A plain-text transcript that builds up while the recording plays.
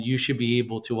You should be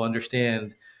able to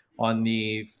understand on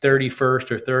the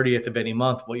 31st or 30th of any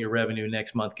month what your revenue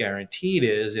next month guaranteed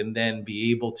is, and then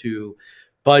be able to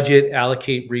budget,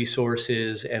 allocate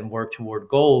resources, and work toward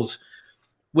goals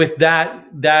with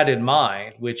that in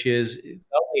mind, which is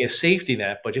not only a safety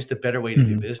net, but just a better way to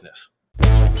do business.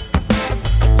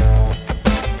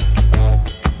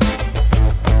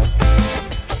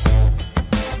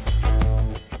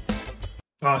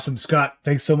 Awesome, Scott.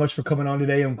 Thanks so much for coming on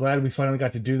today. I'm glad we finally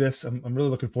got to do this. I'm really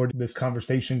looking forward to this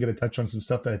conversation. Going to touch on some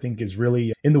stuff that I think is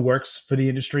really in the works for the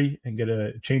industry and going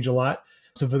to change a lot.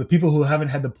 So for the people who haven't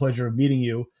had the pleasure of meeting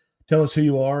you, tell us who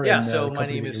you are. Yeah, so my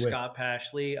name is Scott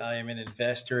Pashley. I am an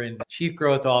investor and chief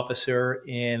growth officer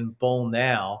in Bowl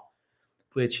Now,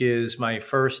 which is my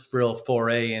first real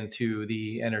foray into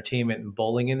the entertainment and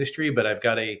bowling industry. But I've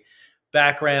got a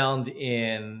background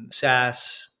in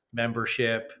SaaS,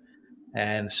 membership,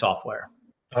 and software.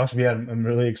 Awesome. Yeah, I'm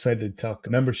really excited to talk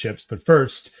memberships. But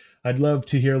first, I'd love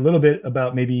to hear a little bit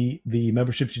about maybe the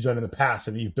memberships you've done in the past.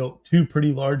 I mean, you've built two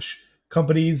pretty large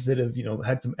companies that have,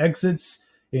 had some exits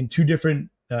in two different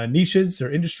niches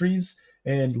or industries,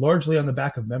 and largely on the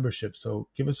back of membership. So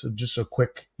give us just a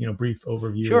quick, brief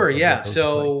overview. Sure. Yeah.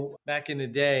 So back in the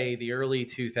day, the early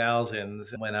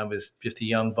 2000s, when I was just a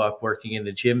young buck working in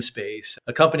the gym space,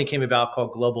 a company came about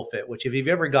called Global Fit, which if you've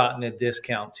ever gotten a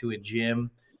discount to a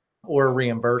gym or a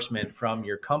reimbursement from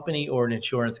your company or an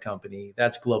insurance company,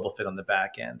 that's Global Fit on the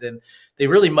back end. And they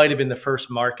really might have been the first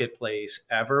marketplace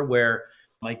ever where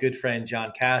my good friend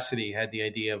John Cassidy had the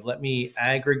idea of, let me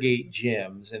aggregate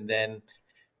gyms and then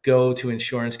go to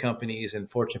insurance companies and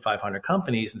Fortune 500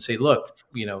 companies and say, look,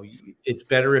 it's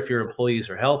better if your employees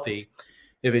are healthy.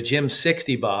 If a gym's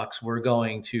 $60, we're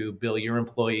going to bill your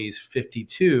employees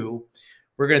 $52.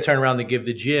 We're going to turn around and give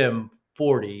the gym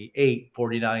 $48,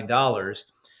 $49.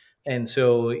 And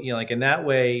so, in that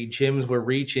way, gyms were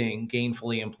reaching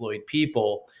gainfully employed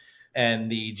people.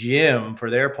 And the gym, for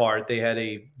their part, they had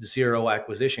a zero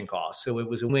acquisition cost. So it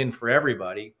was a win for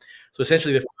everybody. So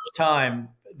essentially the first time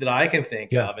that I can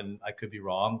think of, and I could be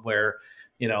wrong, where,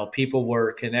 people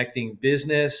were connecting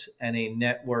business and a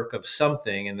network of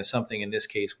something, and the something in this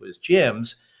case was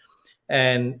gyms.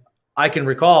 And I can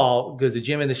recall, because the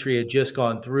gym industry had just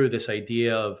gone through this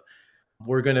idea of,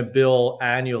 we're going to bill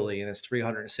annually and it's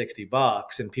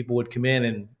 $360, and people would come in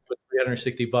and put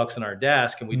 $360 on our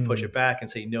desk and we'd push it back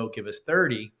and say, no, give us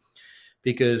 30,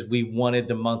 because we wanted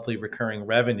the monthly recurring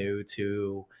revenue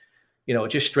to, it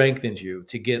just strengthens you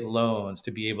to get loans,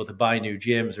 to be able to buy new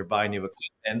gyms or buy new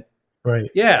equipment. Right.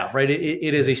 Yeah. Right.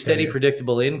 It is a steady,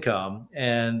 predictable income.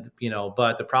 And,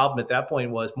 but the problem at that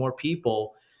point was more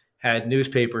people had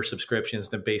newspaper subscriptions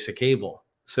than basic cable.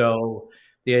 So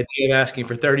the idea of asking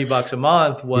for $30 a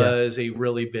month was a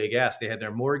really big ask. They had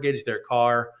their mortgage, their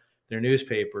car, their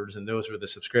newspapers, and those were the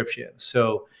subscriptions.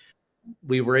 So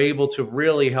we were able to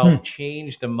really help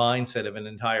change the mindset of an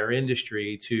entire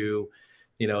industry to,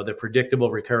 the predictable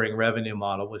recurring revenue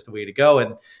model was the way to go.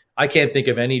 And I can't think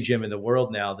of any gym in the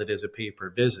world now that is a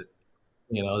pay-per-visit.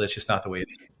 That's just not the way it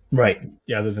is. Right.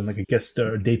 Yeah, other than like a guest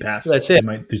or day pass. That's it. They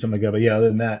might do something like that. But yeah, other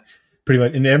than that, pretty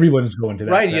much, and everyone's going to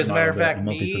that. Right. As a matter of fact,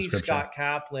 me, Scott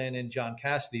Kaplan, and John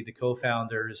Cassidy, the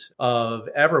co-founders of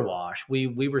Everwash,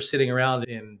 we were sitting around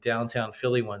in downtown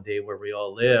Philly one day where we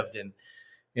all lived. And,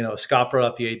 Scott brought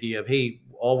up the idea of, hey,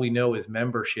 all we know is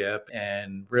membership,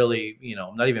 and really,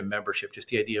 not even membership, just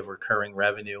the idea of recurring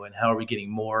revenue and how are we getting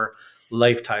more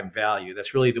lifetime value.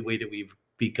 That's really the way that we've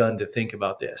begun to think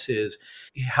about this, is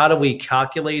how do we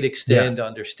calculate, extend,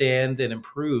 understand, and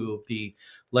improve the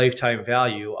lifetime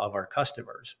value of our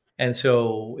customers. And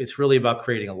so it's really about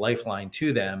creating a lifeline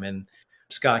to them. And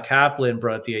Scott Kaplan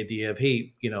brought the idea of,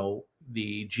 hey,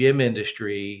 the gym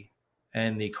industry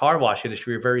and the car wash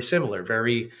industry are very similar,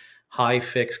 very high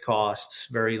fixed costs,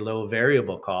 very low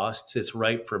variable costs. It's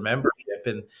ripe for membership.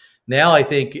 And now I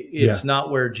think it's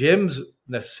not where gyms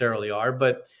necessarily are,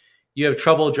 but you have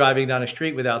trouble driving down a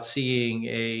street without seeing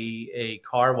a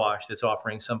car wash that's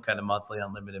offering some kind of monthly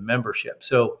unlimited membership.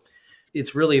 So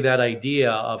it's really that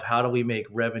idea of how do we make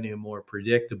revenue more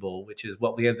predictable, which is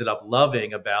what we ended up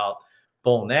loving about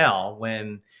Bowl Now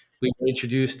when we were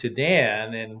introduced to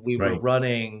Dan, and we were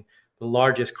running the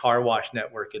largest car wash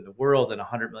network in the world and a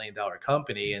 $100 million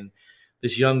company. And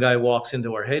this young guy walks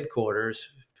into our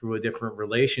headquarters through a different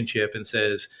relationship and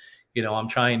says, I'm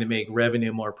trying to make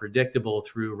revenue more predictable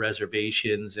through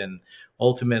reservations and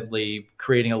ultimately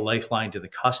creating a lifeline to the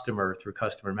customer through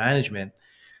customer management.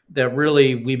 That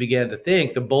really, we began to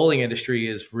think the bowling industry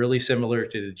is really similar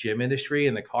to the gym industry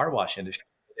and the car wash industry.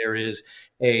 There is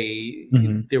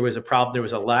Mhm. there was a problem. There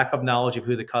was a lack of knowledge of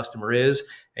who the customer is,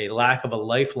 a lack of a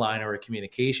lifeline or a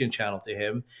communication channel to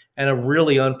him, and a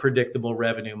really unpredictable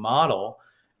revenue model.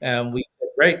 And we said,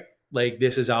 great, like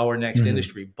this is our next Mhm.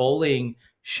 industry. Bowling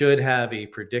should have a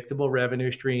predictable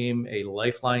revenue stream, a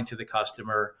lifeline to the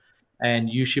customer, and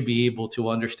you should be able to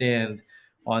understand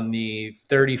on the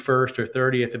 31st or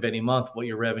 30th of any month what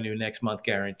your revenue next month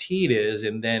guaranteed is,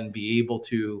 and then be able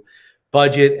to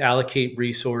budget, allocate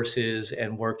resources,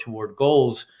 and work toward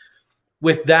goals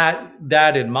with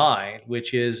that in mind,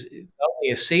 which is not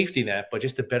only a safety net, but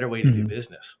just a better way to do Mhm.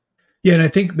 business. Yeah, and I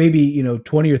think maybe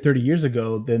 20 or 30 years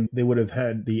ago, then they would have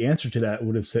had the answer to that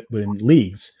would have been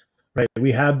leagues, right?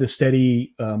 We have the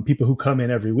steady people who come in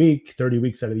every week, 30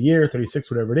 weeks out of the year, 36,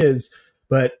 whatever it is.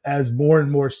 But as more and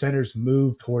more centers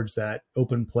move towards that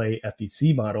open play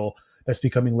FEC model, that's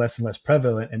becoming less and less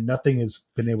prevalent, and nothing has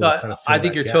been able No, to kind of I fill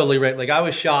think that you're gap. totally right. Like I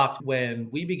was shocked when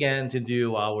we began to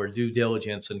do our due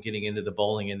diligence on getting into the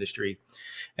bowling industry.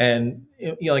 And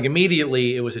like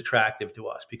immediately it was attractive to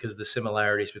us because of the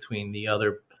similarities between the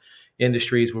other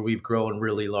industries where we've grown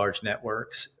really large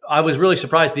networks. I was really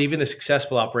surprised that even the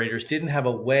successful operators didn't have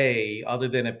a way other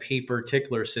than a paper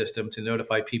tickler system to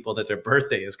notify people that their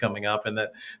birthday is coming up and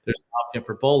that there's an option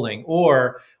for bowling.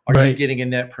 Or are you Right. getting a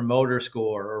net promoter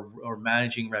score or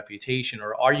managing reputation?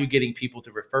 Or are you getting people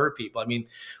to refer people? I mean,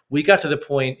 we got to the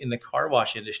point in the car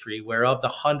wash industry where of the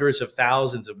hundreds of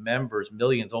thousands of members,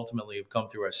 millions ultimately have come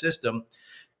through our system,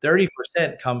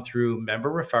 30% come through member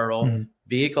referral, Mhm.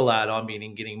 vehicle add-on,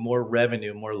 meaning getting more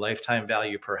revenue, more lifetime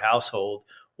value per household,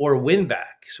 or win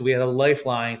back. So we had a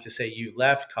lifeline to say you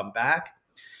left, come back.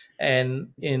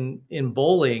 And in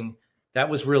bowling, that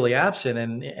was really absent.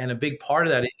 And a big part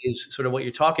of that is sort of what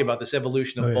you're talking about, this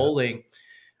evolution Oh of yeah. bowling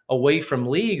away from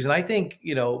leagues. And I think,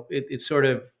 it's sort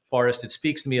of, Forrest, it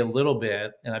speaks to me a little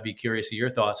bit, and I'd be curious of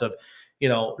your thoughts of,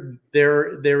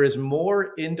 there is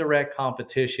more indirect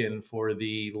competition for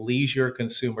the leisure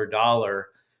consumer dollar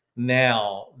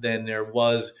now than there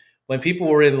was when people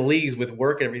were in leagues with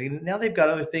work and everything. Now they've got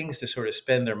other things to sort of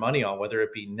spend their money on, whether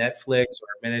it be Netflix or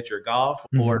miniature golf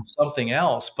or Mhm. something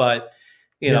else. But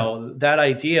Yeah. that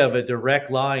idea of a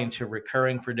direct line to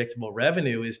recurring predictable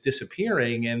revenue is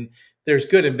disappearing. And there's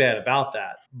good and bad about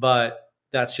that, but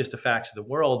that's just the facts of the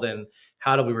world. And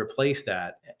how do we replace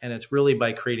that? And it's really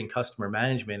by creating customer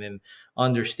management and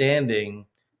understanding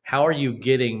how are you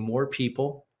getting more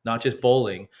people, not just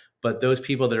bowling, but those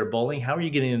people that are bowling, how are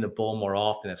you getting them to bowl more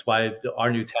often? That's why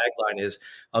our new tagline is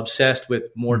obsessed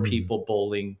with more Mhm. people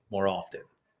bowling more often.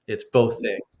 It's both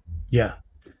things. Yeah.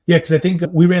 Yeah, because I think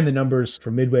we ran the numbers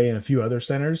for Midway and a few other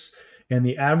centers, and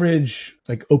the average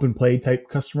like open play type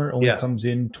customer only Yeah. comes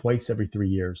in twice every 3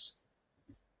 years.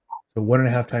 So one and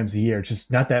a half times a year. It's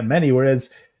just not that many.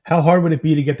 Whereas how hard would it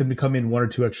be to get them to come in one or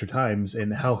two extra times?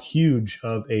 And how huge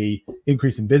of a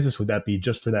increase in business would that be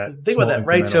just for that Think about small that,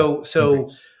 right? incremental So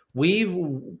increase? we've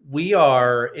we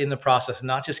are in the process of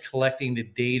not just collecting the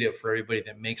data for everybody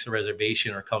that makes a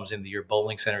reservation or comes into your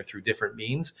bowling center through different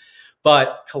means,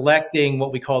 but collecting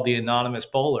what we call the anonymous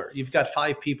bowler. You've got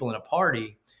 5 people in a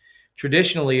party.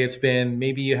 Traditionally, it's been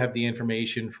maybe you have the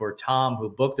information for Tom who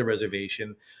booked the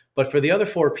reservation, but for the other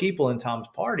 4 people in Tom's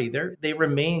party, they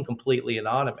remain completely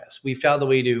anonymous. We found a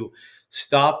way to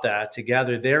stop that, to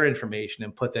gather their information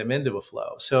and put them into a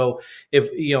flow. So if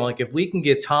we can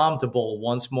get Tom to bowl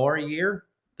once more a year,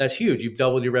 that's huge. You've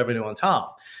doubled your revenue on Tom.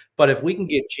 But if we can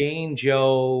get Jane,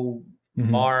 Joe, Hmm.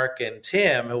 Mark, and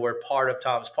Tim, who were part of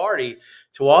Tom's party,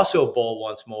 to also bowl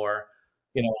once more,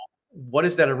 you know, what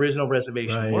is that original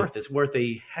reservation Right. worth? It's worth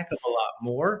a heck of a lot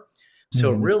more.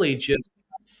 So Hmm. really just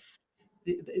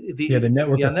Yeah, the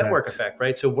network network effect. effect,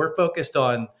 right? So we're focused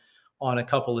on a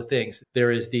couple of things.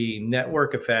 There is the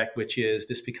network effect, which is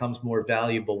this becomes more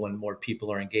valuable when more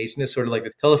people are engaged in this. Sort of like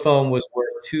the telephone was worth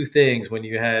 2 things when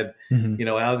you had, Hmm.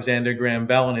 Alexander Graham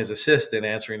Bell and his assistant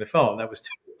answering the phone. That was 2.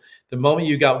 The moment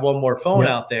you got one more phone Yep.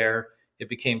 out there, it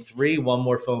became 3. One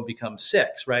more phone becomes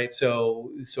 6, right?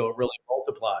 So it really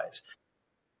multiplies.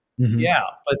 Hmm. Yeah,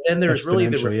 but then there's really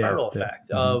the Exponential. Yeah. referral The, effect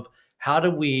mhm. of how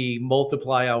do we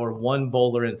multiply our one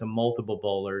bowler into multiple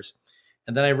bowlers?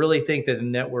 And then I really think that a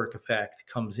network effect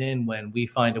comes in when we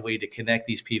find a way to connect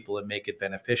these people and make it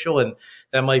beneficial. And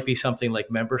that might be something like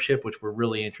membership, which we're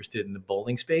really interested in the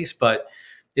bowling space. But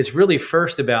it's really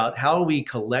first about how are we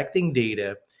collecting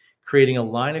data, creating a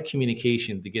line of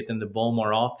communication to get them to bowl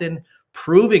more often,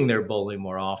 proving they're bowling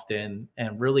more often,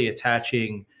 and really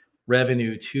attaching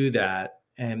revenue to that.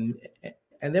 And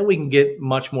then we can get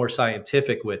much more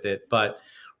scientific with it. But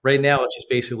right now, it's just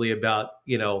basically about,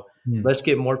 Mm. let's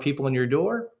get more people in your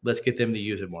door. Let's get them to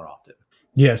use it more often.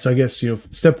 Yeah, so I guess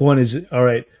step one is all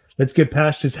right. Let's get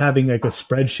past just having like a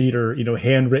spreadsheet or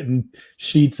handwritten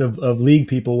sheets of league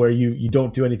people where you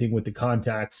don't do anything with the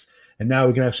contacts, and now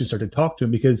we can actually start to talk to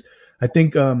them because I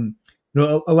think a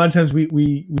lot of times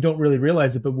we don't really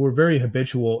realize it, but we're very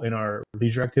habitual in our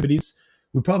leisure activities.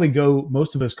 We probably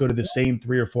most of us go to the same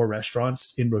 3 or 4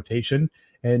 restaurants in rotation,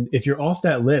 and if you're off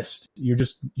that list, you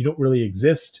don't really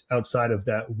exist outside of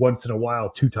that once in a while,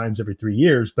 2 times every 3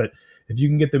 years, but if you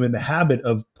can get them in the habit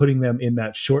of putting them in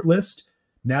that short list,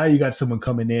 now you got someone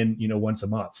coming in, once a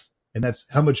month. And that's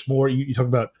how much more you talk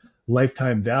about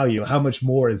lifetime value. How much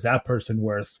more is that person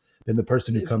worth than the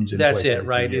person who comes in That's twice it, every three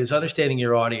right? Is years? understanding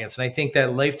your audience. And I think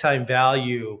that lifetime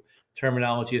value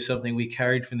terminology is something we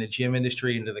carried from the gym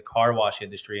industry into the car wash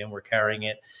industry, and we're carrying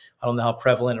it. I don't know how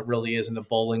prevalent it really is in the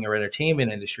bowling or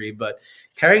entertainment industry, but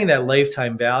carrying that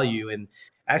lifetime value and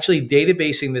actually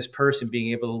databasing this person,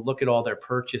 being able to look at all their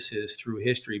purchases through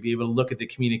history, be able to look at the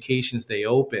communications they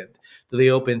opened. Do they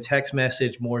open text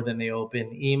message more than they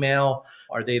open email?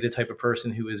 Are they the type of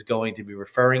person who is going to be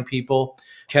referring people?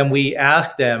 Can we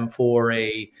ask them for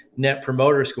a net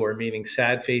promoter score, meaning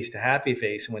sad face to happy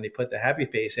face? And when they put the happy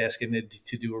face, ask them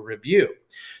to do a review.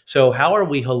 So, how are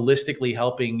we holistically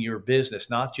helping your business,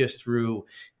 not just through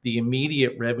the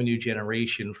immediate revenue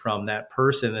generation from that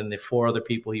person and the 4 other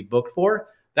people he booked for?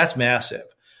 That's massive.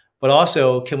 But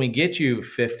also, can we get you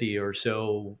 50 or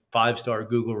so 5-star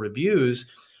Google reviews,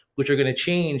 which are going to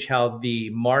change how the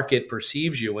market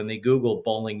perceives you when they Google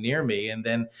bowling near me? And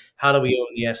then how do we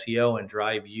own the SEO and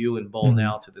drive you and Bowl Mm-hmm.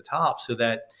 Now to the top so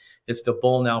that it's the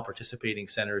Bowl Now participating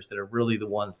centers that are really the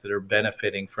ones that are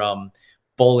benefiting from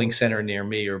bowling center near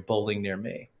me or bowling near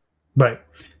me? Right.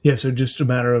 Yeah. So just a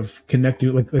matter of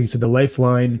connecting, like you said, the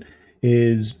lifeline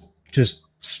is just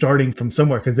starting from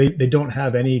somewhere because they don't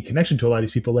have any connection to a lot of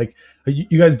these people. Like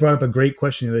you guys brought up a great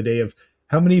question the other day of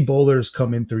how many bowlers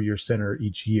come in through your center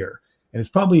each year. And it's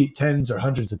probably tens or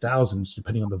hundreds of thousands,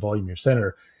 depending on the volume of your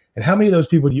center. And how many of those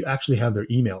people do you actually have their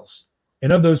emails?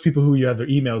 And of those people who you have their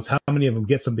emails, how many of them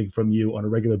get something from you on a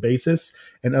regular basis?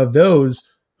 And of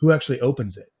those, who actually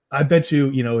opens it? I bet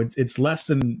it's less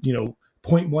than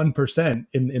 0.1%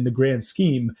 in the grand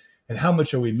scheme. And how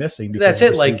much are we missing because That's we're it.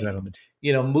 just leaving Like, that on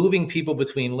the moving people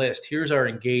between lists. Here's our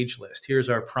engaged list. Here's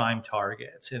our prime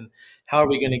targets. And how are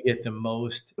we going to get the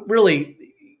most? Really,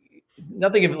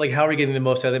 nothing of it like how are we getting the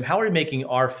most out of them? How are we making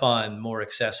our fun more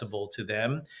accessible to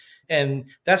them? And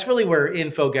that's really where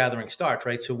info gathering starts,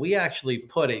 right? So we actually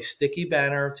put a sticky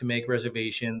banner to make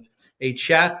reservations, a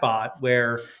chat bot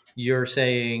where you're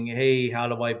saying, "Hey, how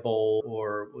do I bowl?"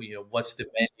 or "What's the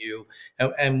menu?"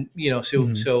 And so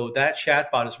Mhm. so that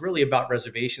chat bot is really about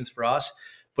reservations for us,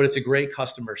 but it's a great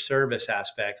customer service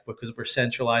aspect because we're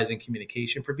centralizing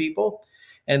communication for people.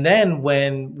 And then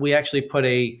when we actually put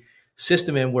a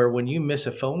system in where when you miss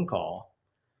a phone call,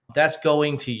 that's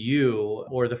going to you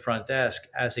or the front desk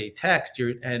as a text.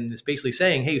 And it's basically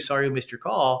saying, "Hey, sorry I missed your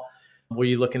call. Were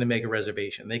you looking to make a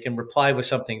reservation?" They can reply with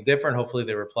something different. Hopefully,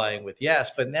 they're replying with yes.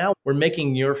 But now we're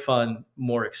making your fun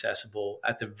more accessible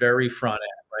at the very front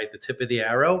end, right? The tip of the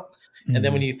arrow. And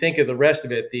then when Mhm. you think of the rest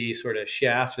of it, the sort of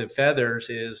shaft and feathers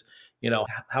is,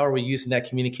 how are we using that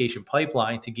communication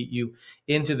pipeline to get you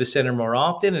into the center more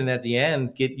often? And at the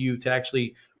end, get you to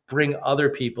actually bring other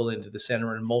people into the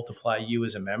center and multiply you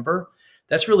as a member.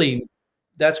 That's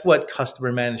what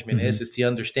customer management is. Mhm. It's the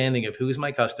understanding of who's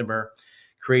my customer,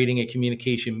 creating a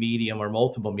communication medium or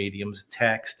multiple mediums,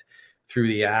 text, through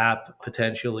the app,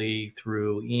 potentially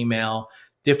through email,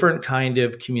 different kind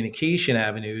of communication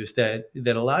avenues that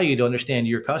allow you to understand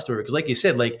your customer. Because like you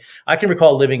said, like I can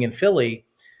recall living in Philly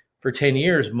for 10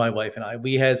 years, my wife and I,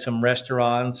 we had some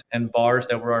restaurants and bars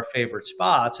that were our favorite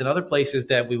spots and other places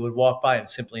that we would walk by and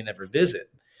simply never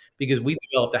visit because we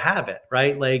developed a habit,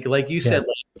 right? Like you said,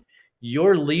 Yeah, like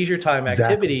your leisure time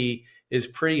exactly. activity is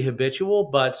pretty habitual,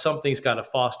 but something's got to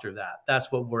foster that.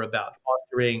 That's what we're about,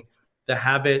 fostering the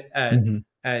habit Mhm.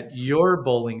 at your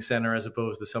bowling center as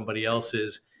opposed to somebody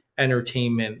else's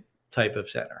entertainment type of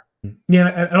center.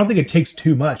 Yeah, I don't think it takes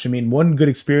too much. I mean, one good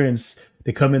experience,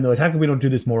 they come in, they're like, how come we don't do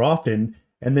this more often?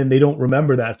 And then they don't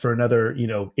remember that for another,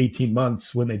 18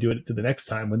 months when they do it to the next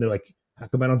time when they're like, how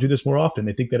come I don't do this more often?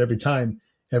 They think that every time,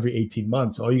 every 18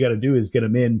 months. All you got to do is get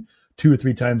them in 2 or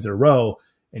 3 times in a row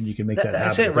and you can make that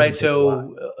That's habit. it, It right? doesn't take a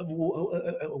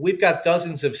lot. So we've got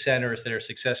dozens of centers that are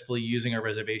successfully using our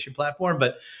reservation platform,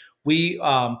 but we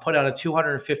put out a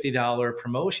 $250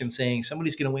 promotion saying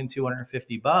somebody's going to win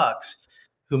 250 bucks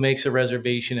who makes a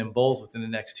reservation in both within the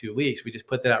next 2 weeks. We just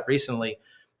put that out recently.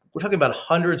 We're talking about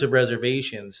hundreds of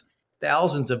reservations,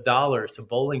 thousands of dollars to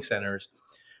bowling centers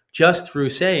just through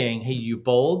saying, "Hey, you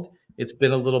bowled. it's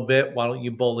been a little bit, why don't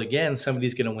you bowl again?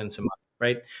 Somebody's going to win some money,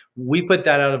 right? We put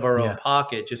that out of our own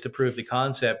pocket just to prove the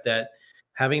concept that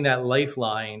having that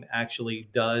lifeline actually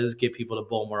does get people to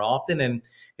bowl more often. And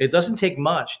it doesn't take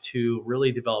much to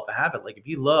really develop a habit. Like if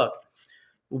you look,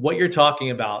 what you're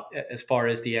talking about as far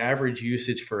as the average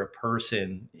usage for a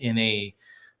person in a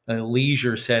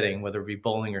leisure setting, whether it be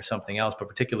bowling or something else, but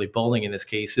particularly bowling in this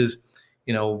case is,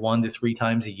 1 to 3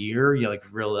 times a year, you're like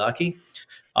really lucky.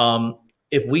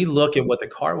 If we look at what the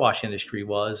car wash industry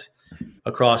was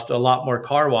across a lot more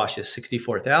car washes,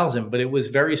 64,000, but it was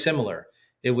very similar.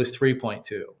 It was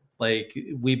 3.2. Like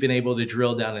we've been able to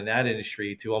drill down in that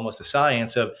industry to almost a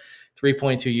science of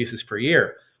 3.2 uses per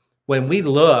year. When we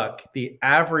look, the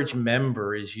average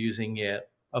member is using it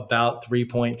about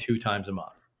 3.2 times a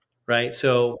month, right?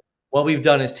 So what we've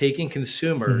done is taking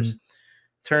consumers,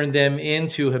 turned them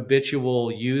into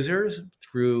habitual users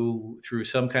through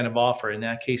some kind of offer. In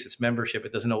that case, it's membership.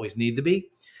 It doesn't always need to be.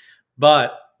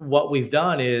 But what we've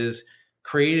done is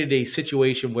created a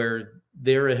situation where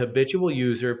they're a habitual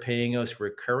user paying us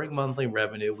recurring monthly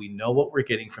revenue. We know what we're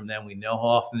getting from them. We know how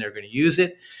often they're going to use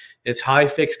it. It's high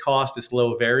fixed cost. It's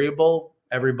low variable.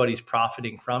 Everybody's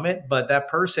profiting from it. But that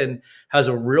person has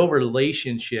a real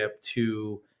relationship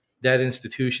to that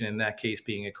institution, in that case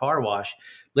being a car wash.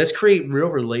 Let's create real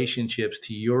relationships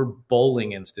to your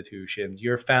bowling institution,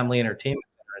 your family entertainment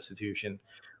center institution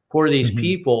for these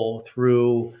people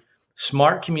through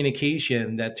smart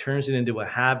communication that turns it into a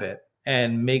habit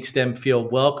and makes them feel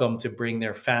welcome to bring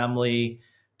their family,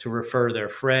 to refer their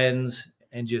friends,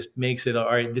 and just makes it, all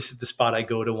right, this is the spot I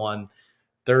go to on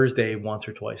Thursday once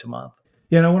or twice a month.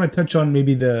 Yeah, and I want to touch on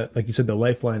maybe like you said, the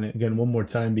lifeline again one more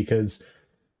time, because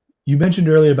you mentioned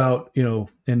earlier about,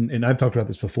 and I've talked about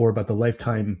this before, about the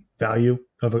lifetime value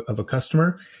of a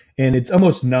customer, and it's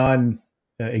almost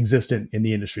non-existent in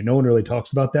the industry. No one really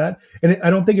talks about that. And I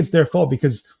don't think it's their fault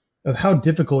because of how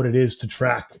difficult it is to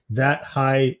track that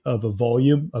high of a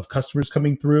volume of customers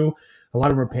coming through. A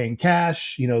lot of them are paying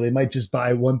cash. They might just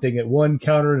buy one thing at one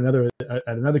counter, another at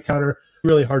another counter.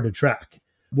 Really hard to track.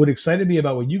 What excited me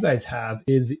about what you guys have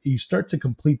is you start to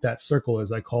complete that circle,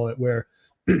 as I call it, where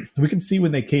we can see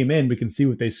when they came in, we can see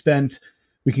what they spent,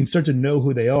 we can start to know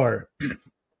who they are.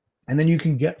 And then you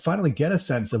can finally get a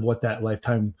sense of what that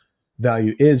lifetime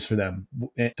value is for them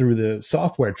through the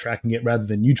software tracking it rather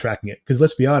than you tracking it. Because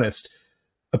let's be honest,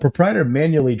 a proprietor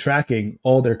manually tracking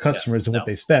all their customers and what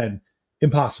they spend,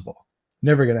 impossible,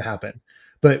 never going to happen.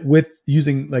 But with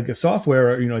using like a software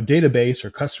or, a database or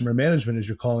customer management, as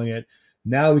you're calling it,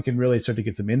 now we can really start to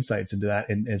get some insights into that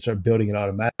and start building it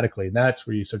automatically. And that's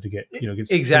where you start to get,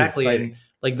 gets exactly. And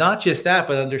like, not just that,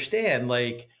 but understand,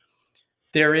 like,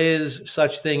 there is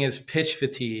such thing as pitch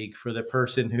fatigue for the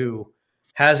person who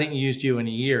hasn't used you in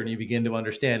a year, and you begin to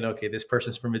understand, okay, this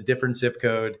person's from a different zip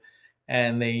code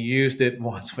and they used it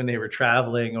once when they were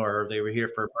traveling or they were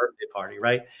here for a birthday party,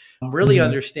 right? I'm really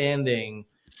understanding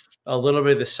a little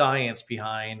bit of the science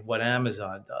behind what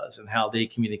Amazon does and how they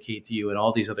communicate to you and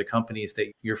all these other companies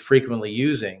that you're frequently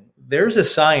using. There's a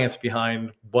science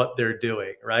behind what they're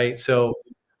doing, right? So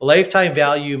lifetime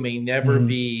value may never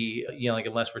be, like,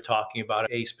 unless we're talking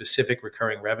about a specific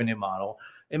recurring revenue model,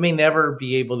 it may never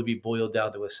be able to be boiled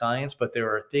down to a science, but there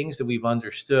are things that we've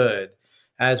understood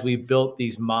as we built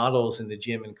these models in the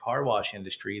gym and car wash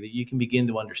industry that you can begin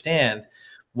to understand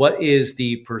what is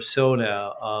the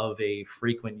persona of a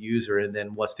frequent user, and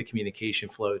then what's the communication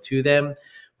flow to them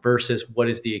versus what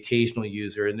is the occasional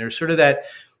user. And there's sort of that,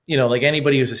 like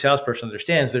anybody who's a salesperson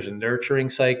understands, there's a nurturing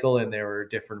cycle and there are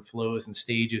different flows and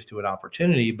stages to an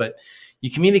opportunity, but you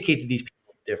communicate to these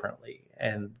people differently.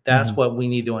 And that's what we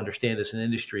need to understand as an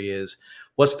industry is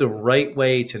what's the right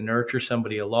way to nurture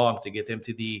somebody along to get them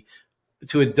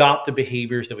to adopt the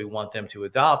behaviors that we want them to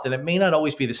adopt. And it may not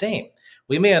always be the same.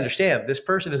 We may understand this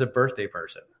person is a birthday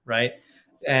person, right?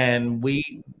 And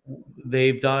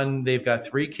they've got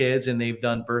 3 kids and they've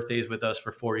done birthdays with us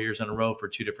for 4 years in a row for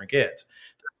 2 different kids.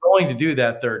 They're going to do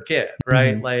that third kid,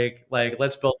 right? Like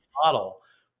let's build a model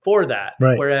for that.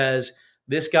 Right. Whereas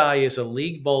this guy is a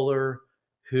league bowler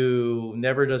who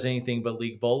never does anything but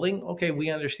league bowling. Okay, we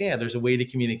understand there's a way to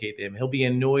communicate to him. He'll be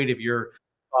annoyed if you're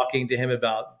talking to him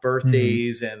about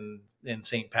birthdays and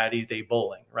St. Patty's Day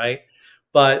bowling, right?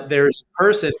 But there's a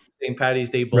person, St. Patty's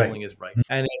Day bowling is right.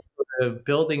 And it's sort of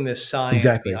building this science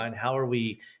behind how are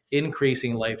we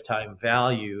increasing lifetime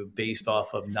value based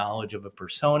off of knowledge of a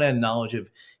persona and knowledge of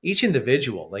each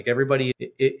individual. Like everybody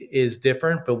is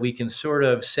different, but we can sort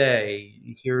of say,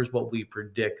 here's what we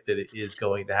predict that it is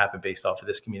going to happen based off of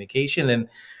this communication,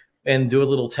 and do a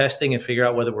little testing and figure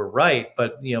out whether we're right.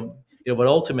 But, but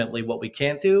ultimately what we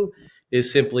can't do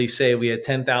is simply say we had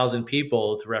 10,000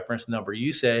 people, to reference the number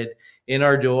you said, in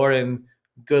our door, and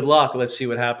good luck. Let's see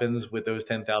what happens with those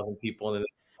 10,000 people in the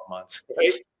next couple months.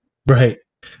 Right? Right.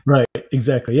 Right.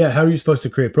 Exactly. Yeah. How are you supposed to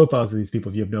create profiles of these people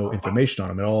if you have no information on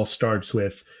them? It all starts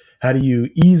with how do you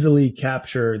easily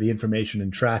capture the information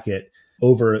and track it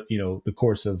over, the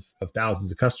course of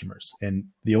thousands of customers. And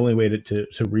the only way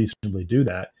to reasonably do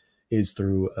that is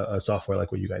through a software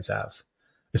like what you guys have,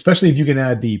 especially if you can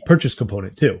add the purchase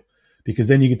component too, because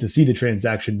then you get to see the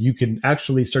transaction. You can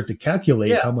actually start to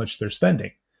calculate how much they're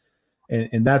spending.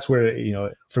 And that's where,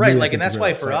 for right. me, Like, and that's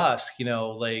really why for us,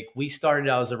 like we started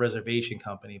out as a reservation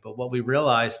company, but what we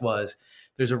realized was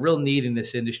there's a real need in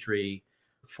this industry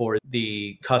for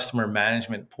the customer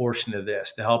management portion of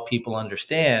this to help people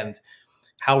understand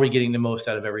how we're getting the most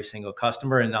out of every single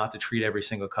customer and not to treat every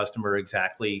single customer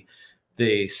exactly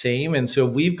the same. And so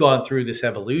we've gone through this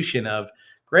evolution of,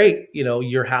 great,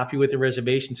 you're happy with the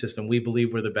reservation system. We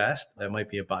believe we're the best. That might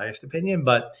be a biased opinion,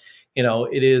 but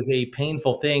it is a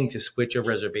painful thing to switch a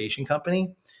reservation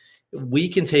company. We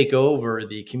can take over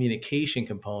the communication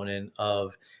component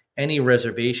of any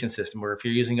reservation system, or if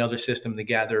you're using other system to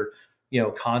gather,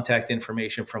 contact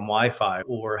information from Wi-Fi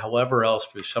or however else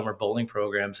for summer bowling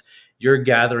programs, you're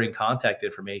gathering contact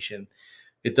information.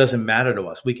 It doesn't matter to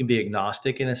us. We can be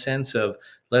agnostic in a sense of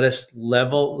let us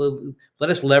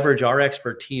leverage our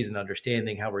expertise in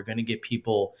understanding how we're going to get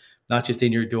people not just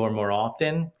in your door more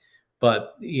often,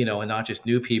 but and not just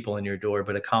new people in your door,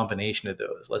 but a combination of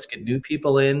those. Let's get new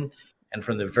people in, and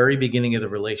from the very beginning of the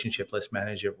relationship, let's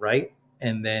manage it right,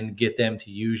 and then get them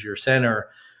to use your center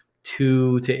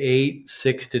 2 to 8,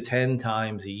 6 to 10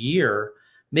 times a year.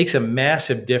 Makes a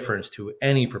massive difference to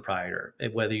any proprietor,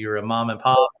 whether you're a mom and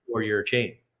pop or you're a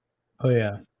chain. Oh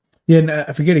yeah. Yeah, and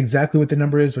I forget exactly what the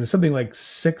number is, but it's something like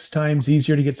 6 times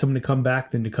easier to get someone to come back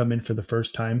than to come in for the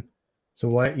first time. So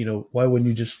why wouldn't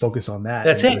you just focus on that?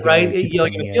 That's it, right? It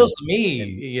feels to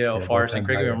me, Forrest, and time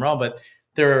correct me if higher. I'm wrong, but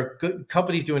there are good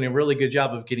companies doing a really good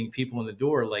job of getting people in the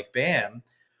door, like BAM.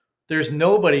 There's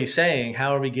nobody saying,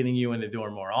 how are we getting you in the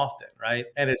door more often, right?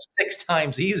 And it's 6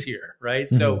 times easier, right?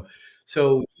 Mhm.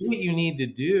 So do what you need to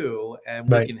do, and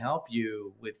we Right. can help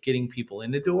you with getting people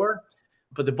in the door.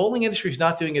 But the bowling industry is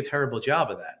not doing a terrible job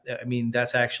of that. I mean,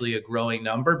 that's actually a growing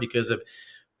number because of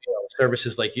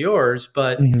services like yours.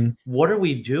 But Mhm. what are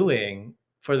we doing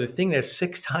for the thing that's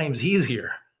 6 times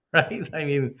easier, right? I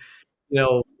mean, you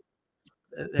know,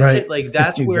 that's Right. it. Like,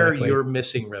 that's where Exactly. your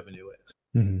missing revenue is.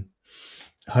 Mhm.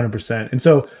 100%. And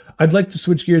so I'd like to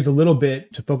switch gears a little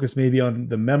bit to focus maybe on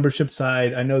the membership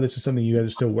side. I know this is something you guys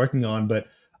are still working on, but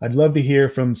I'd love to hear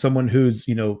from someone who's,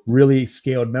 really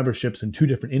scaled memberships in two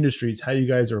different industries, how you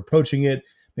guys are approaching it,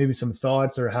 maybe some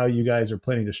thoughts or how you guys are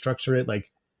planning to structure it.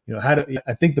 Like,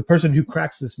 I think the person who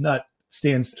cracks this nut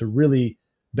stands to really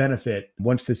benefit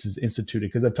once this is instituted.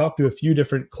 Because I've talked to a few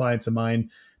different clients of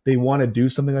mine. They want to do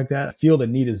something like that. I feel the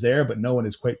need is there, but no one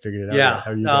has quite figured it out yet. Yeah.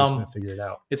 How are you guys going to figure it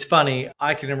out? It's funny.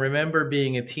 I can remember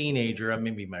being a teenager,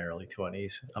 maybe my early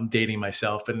 20s. I'm dating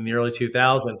myself, but in the early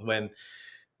 2000s, when,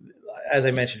 as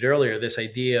I mentioned earlier, this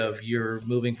idea of you're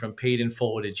moving from paid in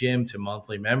full at a gym to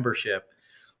monthly membership,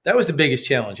 that was the biggest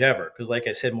challenge ever. Because, like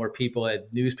I said, more people had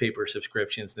newspaper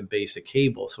subscriptions than basic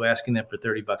cable. So asking them for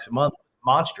 $30 a month,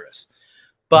 monstrous. Mhm.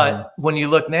 But when you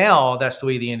look now, that's the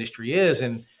way the industry is.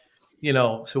 And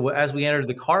so as we entered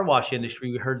the car wash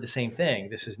industry, we heard the same thing.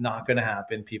 This is not going to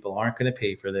happen. People aren't going to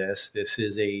pay for this. This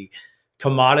is a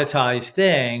commoditized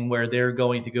thing where they're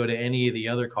going to go to any of the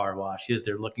other car washes.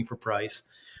 They're looking for price.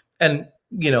 And,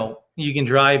 you can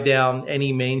drive down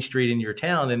any main street in your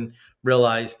town and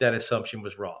realize that assumption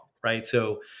was wrong, right?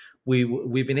 So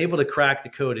we've been able to crack the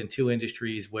code in two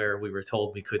industries where we were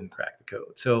told we couldn't crack the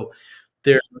code. So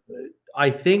there, I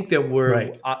think that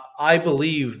Right. I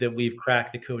believe that we've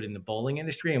cracked the code in the bowling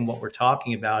industry, and what we're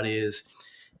talking about is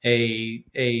a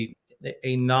a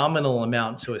a nominal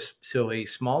amount, so a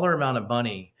smaller amount of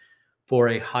money for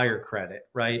a higher credit,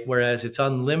 right? Whereas it's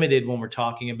unlimited when we're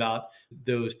talking about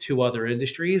those two other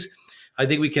industries. I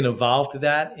think we can evolve to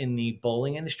that in the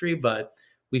bowling industry, but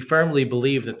we firmly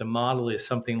believe that the model is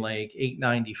something like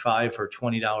 $8.95 for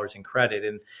 $20 in credit.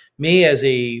 And me, as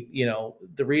the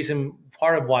reason,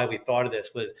 part of why we thought of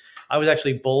this was I was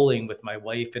actually bowling with my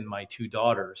wife and my two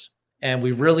daughters, and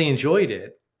we really enjoyed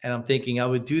it. And I'm thinking I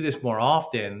would do this more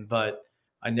often, but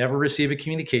I never receive a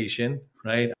communication,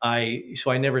 right?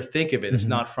 So I never think of it. It's Mhm.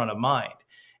 not front of mind.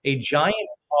 A giant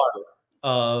part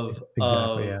of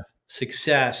Exactly. Yeah.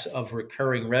 success of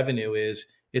recurring revenue is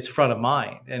it's front of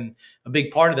mind. And a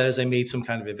big part of that is I made some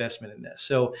kind of investment in this.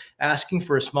 So asking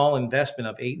for a small investment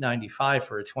of $8.95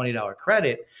 for a $20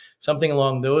 credit, something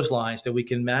along those lines that we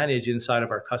can manage inside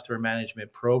of our customer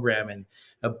management program, and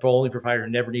a bowling provider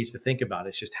never needs to think about it.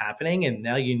 It's just happening. And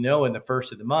now, in the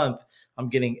first of the month, I'm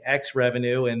getting X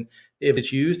revenue, and if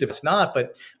it's used, if it's not.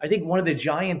 But I think one of the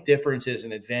giant differences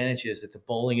and advantages that the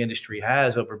bowling industry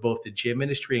has over both the gym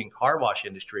industry and car wash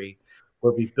industry,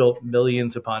 where we built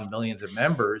millions upon millions of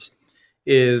members,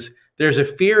 is there's a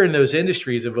fear in those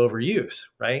industries of overuse,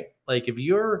 right? Like if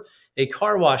you're a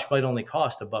car wash might only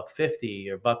cost $1.50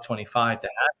 or $1.25 to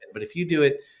happen, but if you do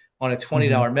it on a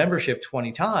 $20 membership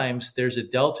 20 times, there's a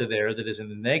delta there that is in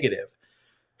the negative.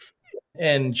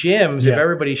 And gyms, if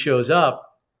everybody shows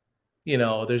up,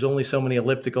 there's only so many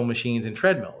elliptical machines and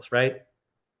treadmills, right?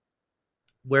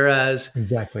 Whereas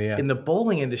in the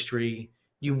bowling industry,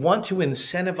 you want to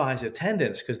incentivize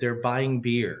attendance because they're buying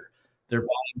beer, they're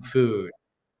buying food.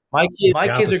 My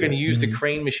kids are going to use the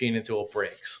crane machine until it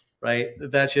breaks, right?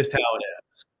 That's just how it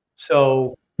is.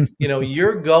 So,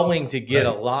 you're going to get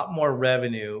a lot more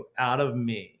revenue out of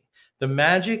me. The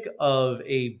magic of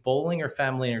a bowling or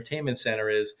family entertainment center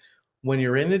is when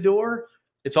you're in the door,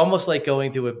 it's almost like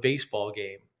going to a baseball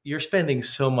game. You're spending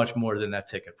so much more than that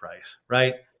ticket price,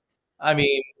 right? I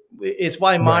mean, it's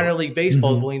why minor league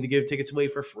baseball is willing to give tickets away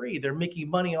for free. They're making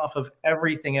money off of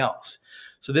everything else.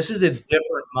 So this is a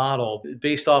different model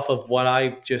based off of what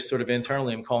I just sort of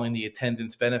internally am calling the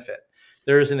attendance benefit.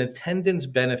 There is an attendance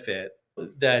benefit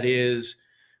that is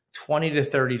 $20 to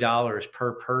 $30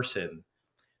 per person.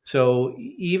 So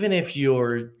even if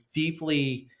you're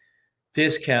deeply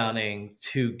discounting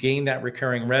to gain that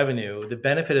recurring revenue, the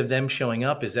benefit of them showing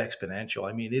up is exponential.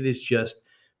 I mean, it is just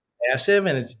massive,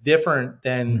 and it's different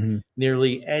than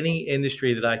nearly any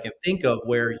industry that I can think of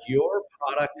where your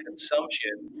product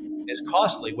consumption is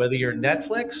costly, whether you're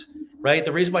Netflix, right?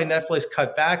 The reason why Netflix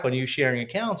cut back on you sharing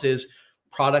accounts is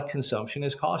product consumption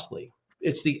is costly.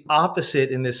 It's the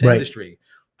opposite in this industry.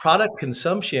 Product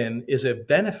consumption is a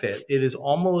benefit. It is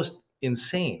almost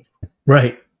insane.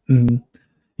 Right.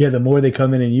 Yeah, the more they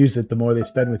come in and use it, the more they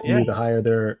spend with you, the higher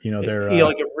their,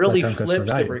 like it really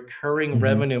flips the recurring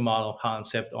revenue model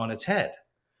concept on its head.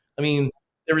 I mean,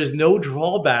 there is no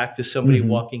drawback to somebody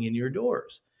walking in your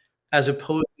doors, as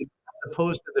opposed to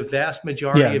the vast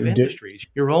majority of industries.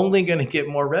 You're only going to get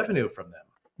more revenue from them.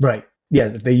 Right. Yeah.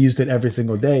 If they used it every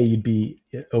single day, you'd be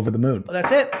over the moon. Well,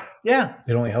 that's it. Yeah.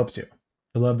 It only helps you.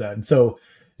 I love that. And so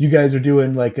you guys are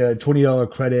doing like a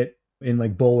 $20 credit in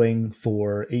like bowling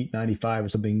for $8.95 or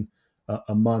something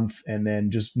a month, and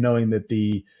then just knowing that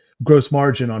the gross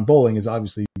margin on bowling is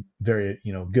obviously very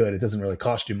good. It doesn't really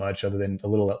cost you much other than a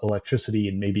little electricity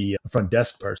and maybe a front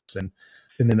desk person.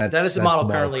 And then that is the model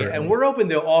currently, and we're open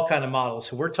to all kind of models.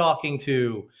 So we're talking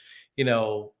to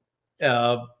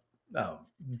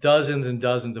dozens and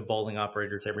dozens of bowling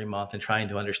operators every month and trying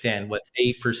to understand what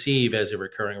they perceive as a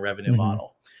recurring revenue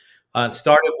model. It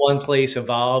started one place,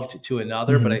 evolved to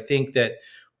another, but I think that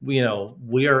we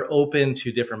are open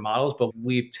to different models, but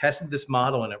we've tested this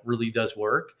model and it really does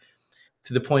work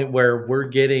to the point where we're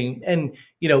getting, and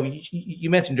you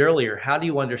mentioned earlier, how do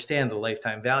you understand the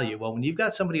lifetime value? Well, when you've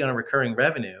got somebody on a recurring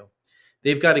revenue,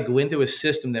 they've got to go into a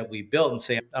system that we built and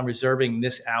say, I'm reserving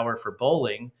this hour for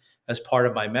bowling as part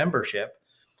of my membership.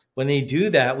 When they do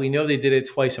that, we know they did it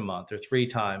twice a month or 3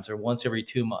 times or once every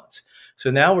 2 months. So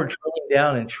now we're drilling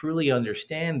down and truly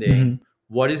understanding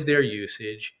what is their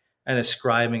usage and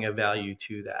ascribing a value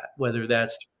to that, whether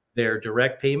that's their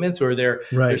direct payments or they're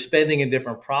spending in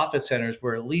different profit centers.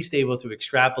 We're at least able to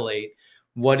extrapolate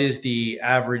what is the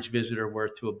average visitor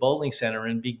worth to a bowling center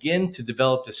and begin to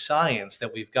develop the science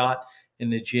that we've got in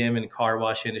the gym and car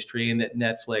wash industry and that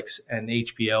Netflix and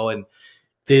HBO and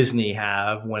Disney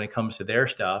have when it comes to their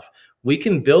stuff. We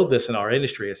can build this in our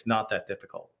industry. It's not that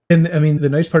difficult. And I mean, the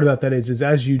nice part about that is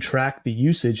as you track the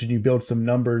usage and you build some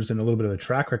numbers and a little bit of a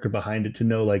track record behind it to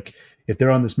know, like, if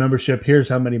they're on this membership, here's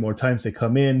how many more times they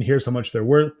come in, here's how much they're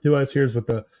worth to us, here's what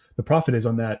the profit is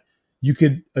on that. You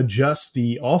could adjust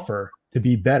the offer to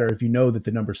be better if you know that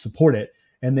the numbers support it,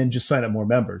 and then just sign up more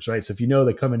members, right? So if you know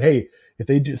they come in, hey, if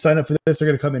they sign up for this, they're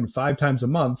going to come in 5 times a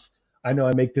month. I know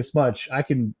I make this much. I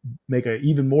can make an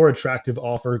even more attractive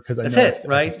offer because I know that's it,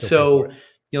 right? So,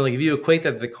 like if you equate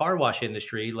that to the car wash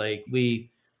industry, like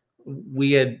we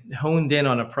had honed in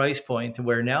on a price point to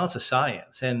where now it's a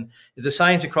science, and it's a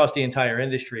science across the entire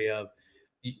industry of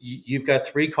you've got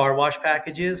 3 car wash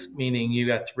packages, meaning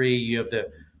you have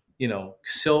the,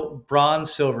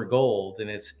 bronze, silver, gold, and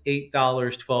it's $8,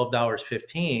 $12,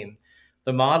 $15.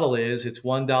 The model is it's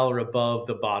 $1 above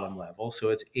the bottom level. So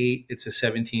it's a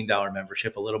 $17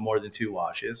 membership, a little more than 2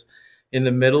 washes. In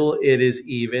the middle, it is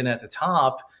even. At the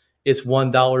top, it's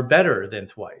 $1 better than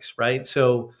twice, right?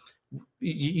 So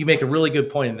you make a really good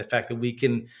point in the fact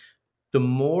that the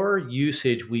more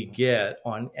usage we get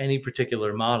on any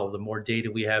particular model, the more data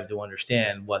we have to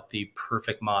understand what the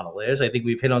perfect model is. I think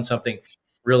we've hit on something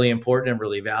really important and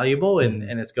really valuable, and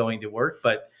it's going to work.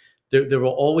 But there will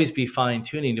always be fine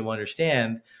tuning to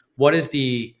understand what is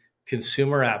the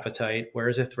consumer appetite, where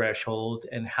is a threshold,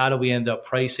 and how do we end up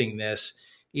pricing this.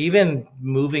 Even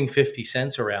moving 50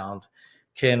 cents around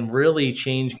can really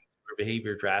change consumer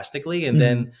behavior drastically. And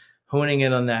then honing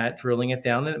in on that, drilling it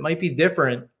down, and it might be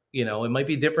different. It might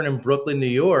be different in Brooklyn, New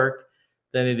York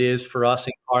than it is for us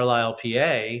in Carlisle,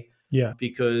 PA. Yeah.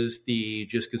 Because the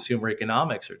just consumer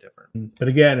economics are different. But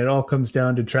again, it all comes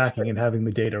down to tracking and having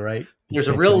the data, right? There's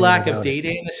a real lack of data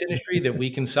in this industry that we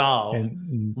can solve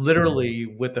literally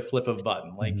with the flip of a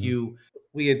button. Like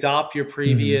we adopt your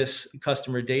previous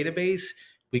customer database,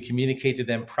 we communicate to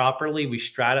them properly, we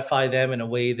stratify them in a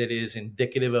way that is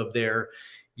indicative of their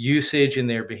usage and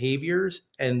their behaviors,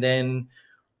 and then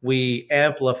we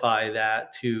amplify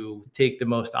that to take the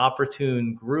most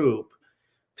opportune group,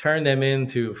 turn them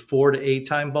into 4 to 8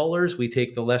 time bowlers. We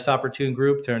take the less opportune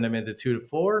group, turn them into 2 to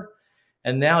 4.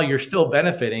 And now you're still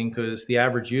benefiting because the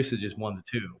average usage is 1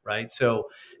 to 2, right? So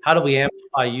how do we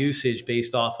amplify usage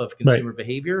based off of consumer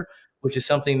behavior, which is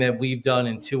something that we've done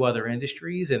in 2 other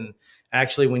industries. And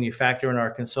actually, when you factor in our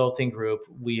consulting group,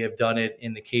 we have done it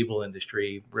in the cable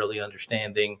industry, really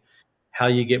understanding how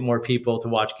you get more people to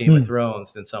watch Game of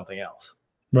Thrones than something else.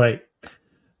 Right.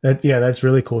 That's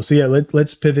really cool. So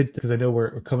let's pivot, because I know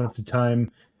we're coming up to time.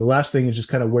 The last thing is just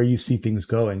kind of where you see things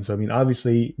going. So, I mean,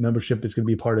 obviously membership is going to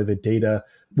be part of the data.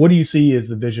 What do you see as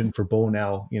the vision for Bowl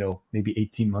now, maybe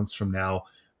 18 months from now?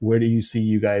 Where do you see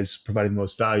you guys providing the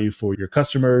most value for your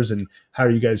customers, and how are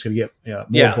you guys going to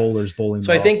get more bowlers bowling?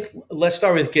 So I think let's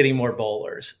start with getting more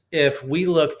bowlers. If we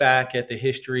look back at the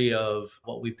history of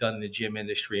what we've done in the gym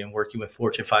industry and working with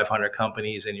Fortune 500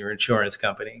 companies and your insurance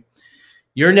company,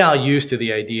 you're now used to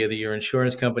the idea that your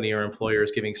insurance company or employer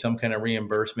is giving some kind of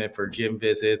reimbursement for gym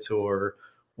visits or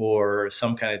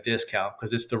some kind of discount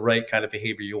because it's the right kind of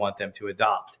behavior you want them to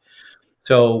adopt.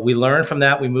 So we learned from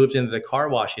that. We moved into the car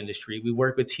wash industry. We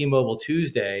worked with T-Mobile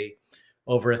Tuesday,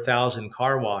 over 1,000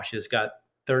 car washes, got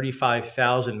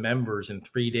 35,000 members in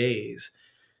 3 days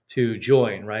to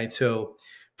join, right? So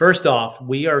first off,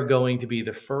 we are going to be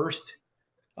the first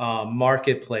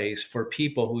marketplace for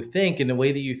people who think in the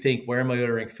way that you think, where am I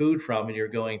ordering food from? And you're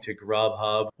going to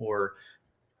Grubhub or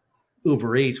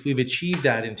Uber Eats. We've achieved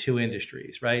that in 2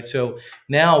 industries, right? So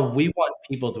now we want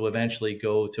people to eventually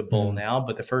go to Bowl Now,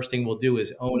 but the first thing we'll do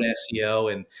is own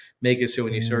SEO and make it so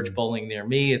when you search bowling near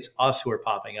me, it's us who are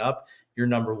popping up. You're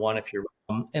number 1 if you're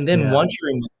and then once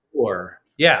you're in the store,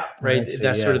 right?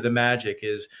 That's sort of the magic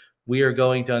is we are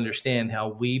going to understand how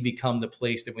we become the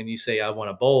place that when you say, I want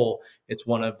to bowl, it's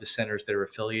one of the centers that are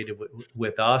affiliated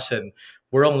with us. And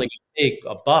we're only going to take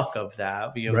 $1 of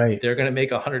that. They're going to make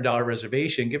 $100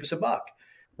 reservation, give us $1,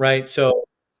 right? So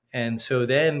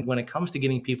then when it comes to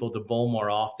getting people to bowl more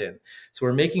often, so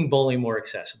we're making bowling more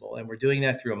accessible, and we're doing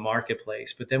that through a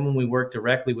marketplace. But then when we work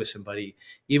directly with somebody,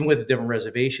 even with a different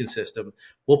reservation system,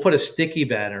 we'll put a sticky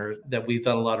banner that we've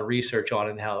done a lot of research on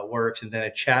and how it works, and then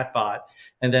a chat bot,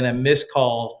 and then a missed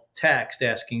call text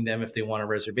asking them if they want a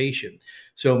reservation.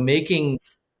 So making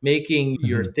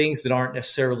your things that aren't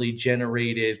necessarily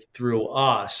generated through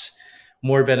us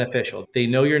more beneficial. They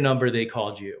know your number, they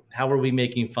called you. How are we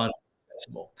making fun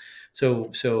accessible?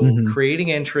 So creating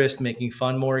interest, making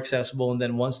fun more accessible, and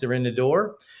then once they're in the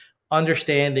door,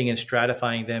 understanding and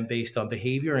stratifying them based on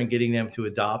behavior and getting them to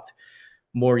adopt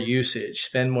more usage,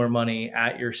 spend more money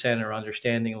at your center,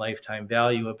 understanding lifetime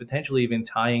value, and potentially even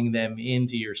tying them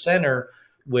into your center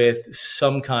with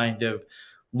some kind of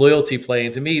loyalty play.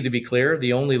 And to me, to be clear,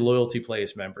 the only loyalty play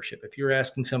is membership. If you're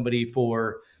asking somebody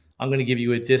for, I'm going to give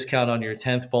you a discount on your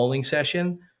 10th bowling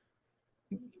session,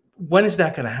 when is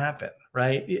that going to happen,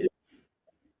 right?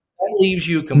 That leaves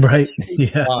you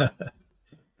completely blind.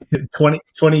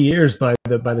 20 years by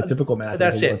the typical math.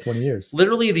 That's it. 20 years.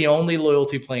 Literally the only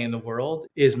loyalty play in the world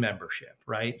is membership,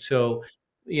 right? So,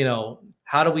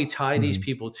 how do we tie these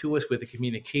people to us with a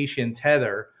communication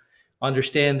tether,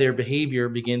 understand their behavior,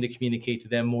 begin to communicate to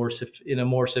them in a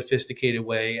more sophisticated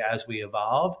way as we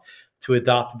evolve to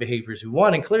adopt the behaviors we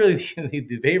want? And clearly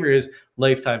the behavior is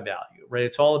lifetime value, right?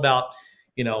 It's all about,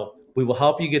 we will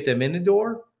help you get them in the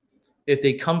door. If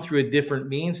they come through a different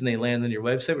means and they land on your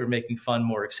website, we're making fun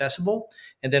more accessible.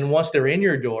 And then once they're in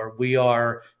your door, we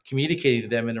are communicating to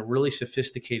them in a really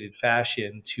sophisticated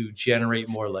fashion to generate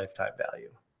more lifetime value.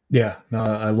 Yeah, no,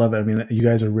 I love it. I mean, you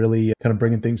guys are really kind of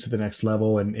bringing things to the next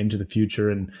level and into the future.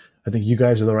 And I think you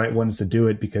guys are the right ones to do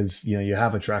it because, you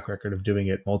have a track record of doing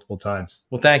it multiple times.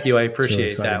 Well, thank you. I It's really appreciate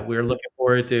that. exciting. We're looking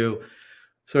forward to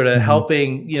sort of Hmm.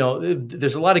 helping,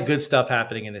 there's a lot of good stuff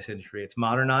happening in this industry. It's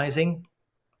modernizing.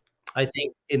 I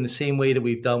think in the same way that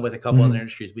we've done with a couple other Hmm.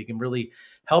 industries, we can really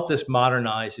help this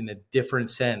modernize in a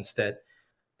different sense that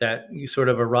you sort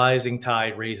of a rising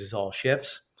tide raises all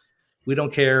ships. We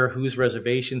don't care whose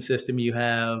reservation system you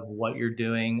have, what you're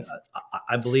doing.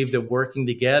 I believe that working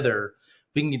together,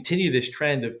 we can continue this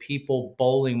trend of people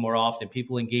bowling more often,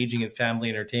 people engaging in family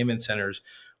entertainment centers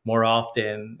more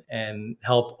often, and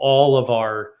help all of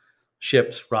our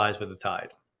ships rise with the tide.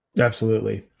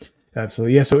 Absolutely.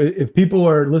 Absolutely. Yeah. So if people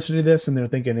are listening to this and they're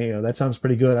thinking, hey, that sounds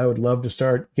pretty good, I would love to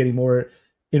start getting more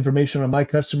information on my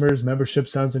customers. Membership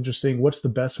sounds interesting. What's the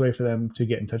best way for them to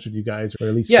get in touch with you guys or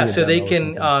at least see Yeah, a so they demo or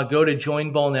can something? go to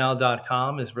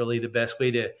joinbowlnow.com is really the best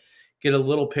way to get a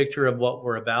little picture of what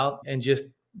we're about. And just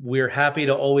we're happy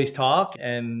to always talk.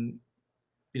 And,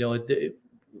 you know,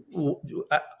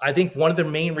 I think one of the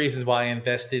main reasons why I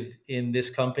invested in this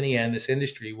company and this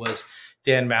industry was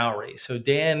Dan Mowry. So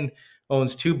Dan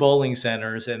owns two bowling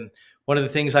centers. And one of the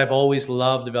things I've always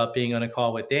loved about being on a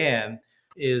call with Dan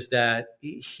is that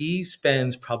he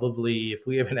spends probably, if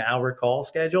we have an hour call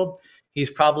scheduled, he's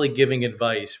probably giving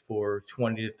advice for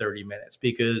 20 to 30 minutes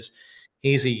because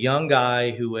he's a young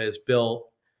guy who has built,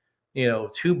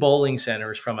 two bowling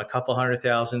centers from a couple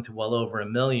 100,000 to well over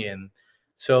 1 million.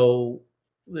 So,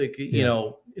 like, Yeah.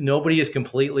 nobody is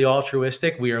completely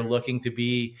altruistic. We are looking to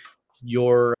be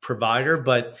your provider,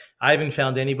 but I haven't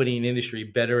found anybody in the industry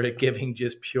better at giving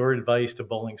just pure advice to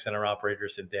bowling center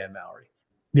operators than Dan Mowry.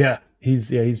 He's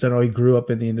done all, he grew up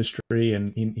in the industry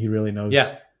and he really knows Yeah,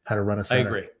 how to run a I center.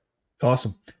 agree.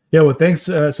 Awesome. Yeah. Well, thanks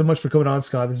so much for coming on,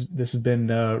 Scott. This has been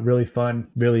really fun,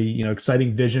 really,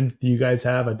 exciting vision that you guys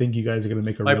have. I think you guys are going to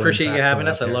make a I real appreciate you impact having going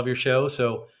us. out I there. love your show.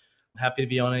 So happy to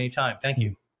be on anytime. Thank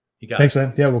you. You got it. Thanks,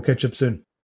 man. Yeah. We'll catch up soon.